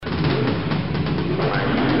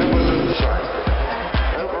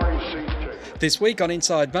This week on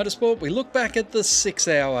Inside Motorsport, we look back at the 6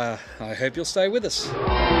 hour. I hope you'll stay with us.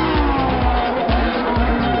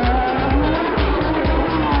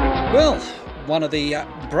 Well, one of the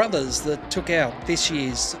brothers that took out this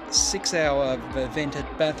year's 6 hour event at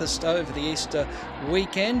Bathurst over the Easter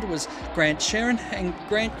weekend was Grant Sherrin. And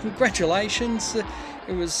Grant, congratulations.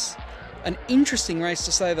 It was an interesting race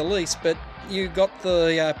to say the least, but you got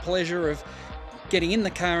the pleasure of getting in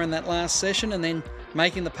the car in that last session and then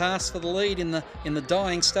making the pass for the lead in the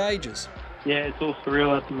dying stages. Yeah, it's all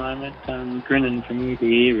surreal at the moment. Grinning from ear to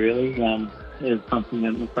ear, really. It's something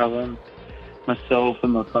that my brother, myself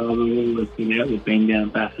and my father all have been out. We've been down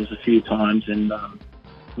Bathurst a few times and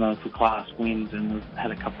for class wins, and we've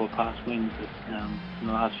had a couple of class wins. In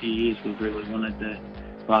the last few years, we've really wanted the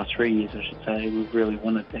last 3 years, I should say, we've really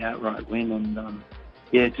wanted the outright win.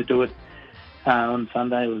 And to do it on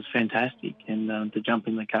Sunday was fantastic, and to jump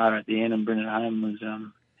in the car at the end and bring it home was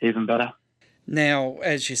even better. Now,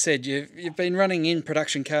 as you said, you've been running in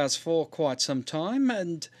production cars for quite some time,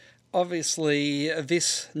 and obviously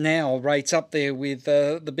this now rates up there with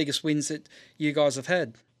the biggest wins that you guys have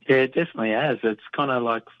had. Yeah, it definitely has. It's kind of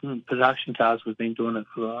like production cars. We've been doing it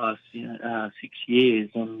for the last 6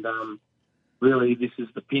 years, and really this is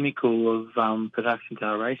the pinnacle of production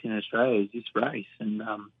car racing in Australia, is this race. And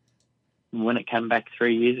when it came back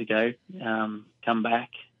 3 years ago,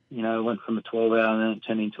 it went from a 12 hour and then it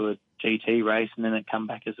turned into a GT race, and then it come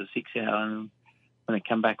back as a 6 hour. And when it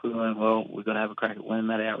came back, we went, well, we've got to have a crack at winning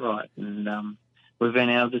that outright. And we've been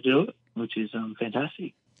able to do it, which is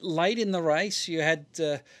fantastic. Late in the race, you had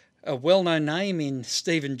a well-known name in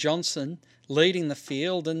Stephen Johnson leading the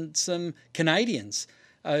field, and some Canadians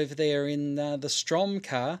over there in the Strom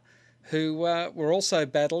car who were also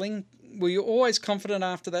battling. Were you always confident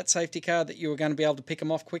after that safety car that you were going to be able to pick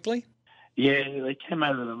them off quickly? Yeah, they came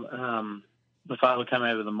over the father came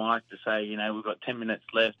over the mic to say, we've got 10 minutes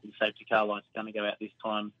left and the safety car light's going to go out this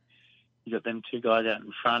time. You got them two guys out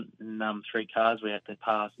in front and 3 cars we had to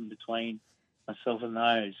pass in between, myself and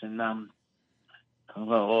those. And I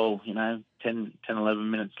thought, 10,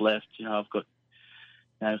 11 minutes left. I've got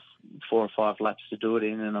 4 or 5 laps to do it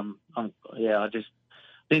in, and I just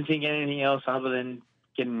didn't think anything else other than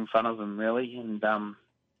getting in front of them, really. And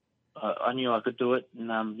I knew I could do it,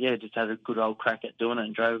 and just had a good old crack at doing it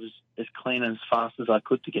and drove as clean and as fast as I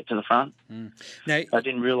could to get to the front. Now, I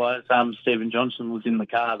didn't realise Stephen Johnson was in the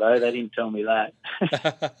car, though. They didn't tell me that.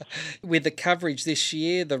 With the coverage this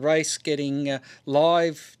year, the race getting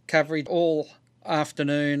live coverage all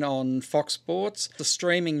afternoon on Fox Sports. The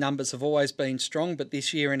streaming numbers have always been strong, but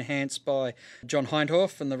this year enhanced by John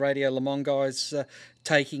Hindhoff and the Radio Le Mans guys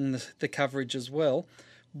taking the coverage as well.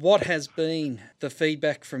 What has been the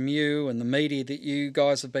feedback from you and the media that you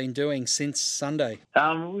guys have been doing since Sunday?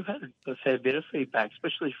 We've had a fair bit of feedback,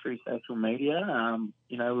 especially through social media.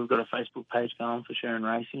 We've got a Facebook page going for Sherrin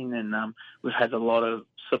Racing, and we've had a lot of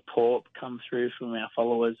support come through from our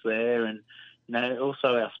followers there, and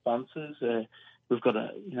also our sponsors. We've got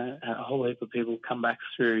a whole heap of people come back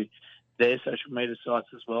through their social media sites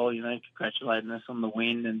as well, congratulating us on the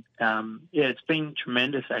win. And, it's been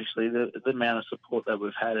tremendous, actually, the amount of support that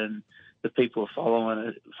we've had, and the people are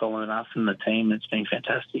following us and the team. It's been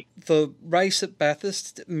fantastic. The race at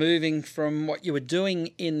Bathurst, moving from what you were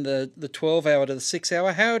doing in the 12 hour to the 6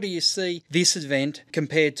 hour, how do you see this event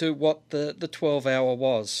compared to what the 12 hour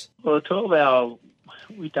was? Well, the 12 hour,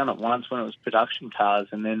 we'd done it once when it was production cars,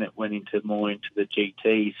 and then it went more into the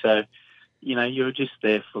GT. So, you were just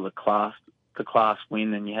there for the class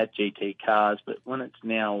win, and you had GT cars. But when it's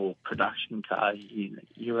now all production cars,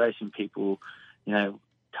 you're racing people,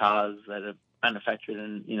 cars that are manufactured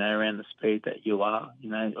and, around the speed that you are.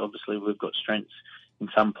 Obviously we've got strengths in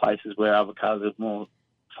some places where other cars are more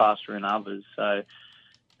faster than others. So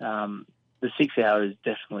the 6 hour is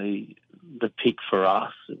definitely the pick for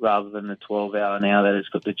us rather than the 12 hour now that it's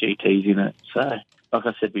got the GTs in it. So, like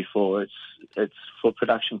I said before, it's for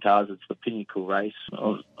production cars, it's the pinnacle race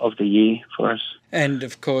of the year for us. And,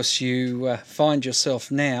 of course, you find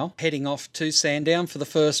yourself now heading off to Sandown for the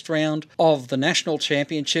first round of the National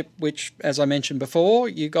Championship, which, as I mentioned before,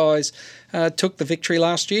 you guys took the victory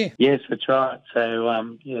last year. Yes, that's right.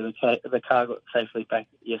 So, the car got safely back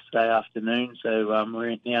yesterday afternoon, so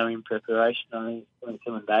we're now in preparation. I think it's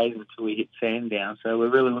 7 days until we hit Sandown, so we're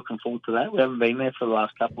really looking forward to that. We haven't been there for the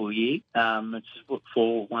last couple of years. It's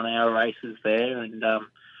 4 1-hour races there, and I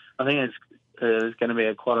think there's going to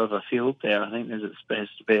be quite of a field there. I think there's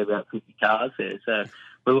supposed to be about 50 cars there, so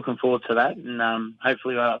we're looking forward to that, and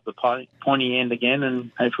hopefully we're up the pointy end again,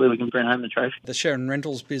 and hopefully we can bring home the trophy. The Sherrin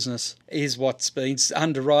Rentals business is what's been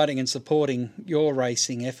underwriting and supporting your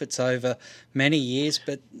racing efforts over many years,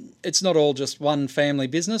 but it's not all just one family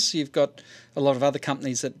business. You've got a lot of other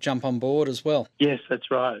companies that jump on board as well. Yes,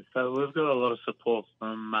 that's right. So we've got a lot of support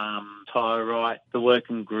from Tyre Right, the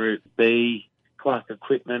Working Group, B, Clark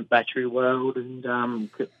Equipment, Battery World, and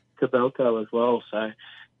Cabelco as well. So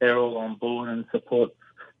they're all on board and support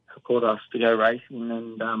us to go racing,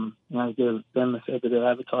 and give them a fair bit of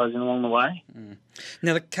advertising along the way.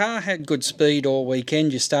 Now the car had good speed all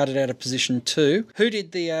weekend. You started out of position 2. Who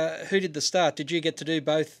did the start? Did you get to do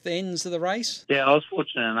both ends of the race? Yeah, I was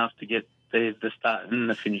fortunate enough to get the start and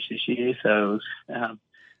the finish this year, so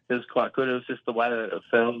it was quite good. It was just the way that it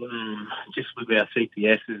fell, just with our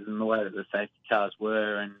CPSs and the way that the safety cars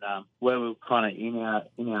were, and where we were kind of in our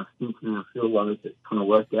stint in our field loads, it kind of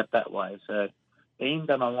worked out that way. So Ian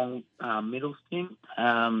done a long middle stint,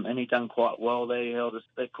 and he done quite well there. He held us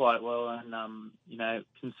there quite well, and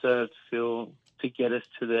conserved fuel to get us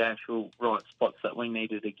to the actual right spots that we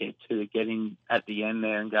needed to get in at the end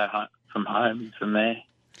there and go home from there.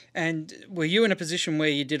 And were you in a position where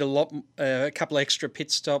you did a couple extra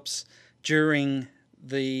pit stops during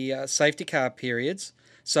the safety car periods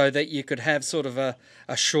so that you could have sort of a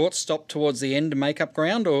short stop towards the end to make up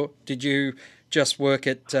ground, or did you just work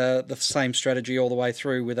at the same strategy all the way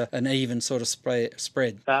through with an even sort of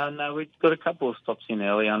spread? No, we got a couple of stops in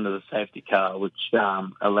early under the safety car, which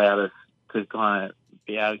allowed us to kind of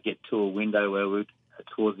be able to get to a window where we'd,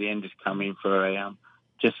 towards the end, just come in for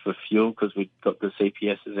just for fuel, because we got the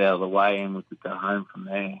CPSs out of the way and we could go home from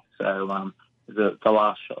there. So the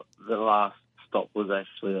last stop was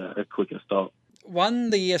actually a quicker stop.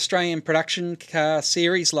 Won the Australian Production Car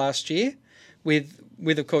Series last year with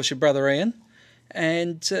of course your brother Ian,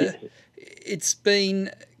 and it's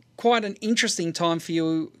been quite an interesting time for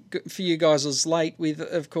you guys as late, with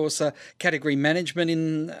of course category management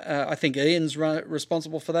in. I think Ian's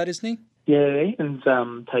responsible for that, isn't he? Yeah, Ian's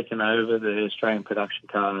taken over the Australian Production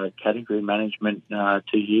Car category management 2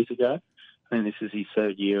 years ago. I think this is his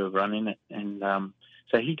 3rd year of running it, and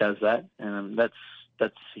so he does that, and that's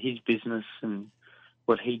his business and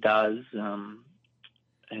what he does. And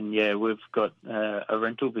yeah, we've got a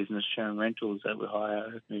rental business, Sherrin Rentals, that we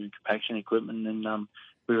hire moving compaction equipment, and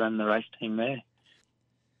we run the race team there.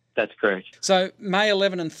 That's correct. So May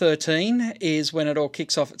 11 and 13 is when it all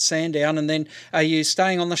kicks off at Sandown, and then are you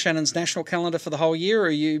staying on the Shannon's national calendar for the whole year, or are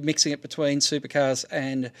you mixing it between Supercars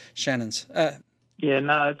and Shannon's? Yeah,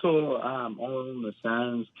 no, it's all on the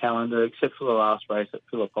Shannon's calendar, except for the last race at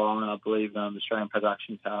Phillip Island. I believe the Australian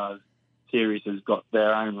Production Cars Series has got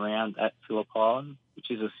their own round at Phillip Island,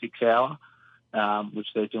 which is a 6-hour, which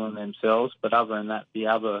they're doing themselves. But other than that, the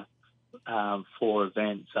other 4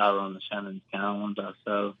 events are on the Shannon's calendar,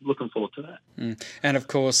 so looking forward to that. And of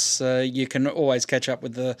course, you can always catch up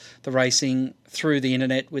with the racing through the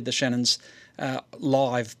internet with the Shannon's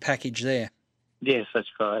live package there. Yes, that's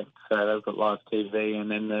correct. So they've got live TV, and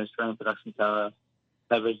then the Australian Production Car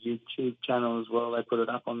have a YouTube channel as well. They put it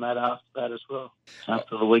up on that after that as well,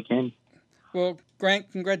 after the weekend. Well,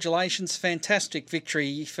 Grant, congratulations. Fantastic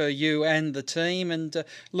victory for you and the team, and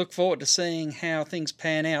look forward to seeing how things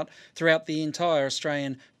pan out throughout the entire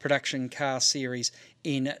Australian Production Car Series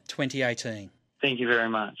in 2018. Thank you very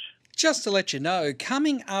much. Just to let you know,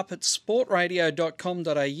 coming up at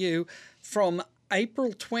sportradio.com.au from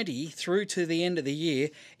April 20 through to the end of the year,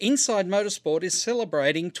 Inside Motorsport is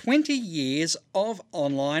celebrating 20 years of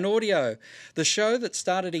online audio. The show that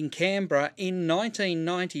started in Canberra in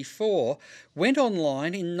 1994 went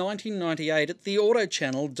online in 1998 at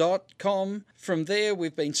theautochannel.com. From there,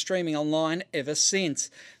 we've been streaming online ever since.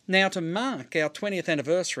 Now, to mark our 20th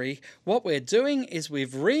anniversary, what we're doing is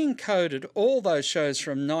we've re-encoded all those shows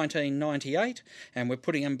from 1998 and we're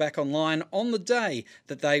putting them back online on the day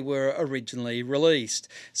that they were originally released.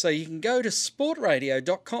 So you can go to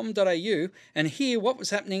sportradio.com.au and hear what was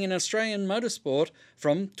happening in Australian motorsport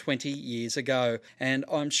from 20 years ago. And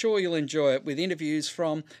I'm sure you'll enjoy it with interviews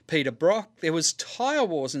from Peter Brock. There was tyre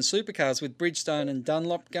wars in supercars with Bridgestone and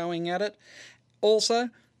Dunlop going at it. Also,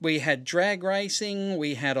 we had drag racing,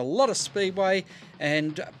 we had a lot of speedway,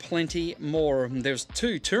 and plenty more. There's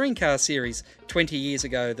 2 touring car series 20 years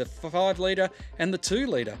ago, the 5 litre and the 2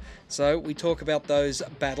 litre. So we talk about those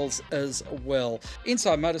battles as well.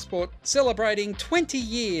 Inside Motorsport, celebrating 20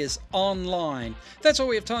 years online. That's all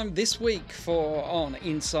we have time this week for on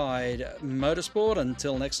Inside Motorsport.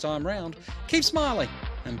 Until next time round, keep smiling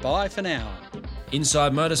and bye for now.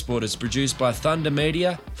 Inside Motorsport is produced by Thunder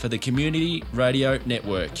Media for the Community Radio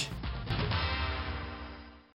Network.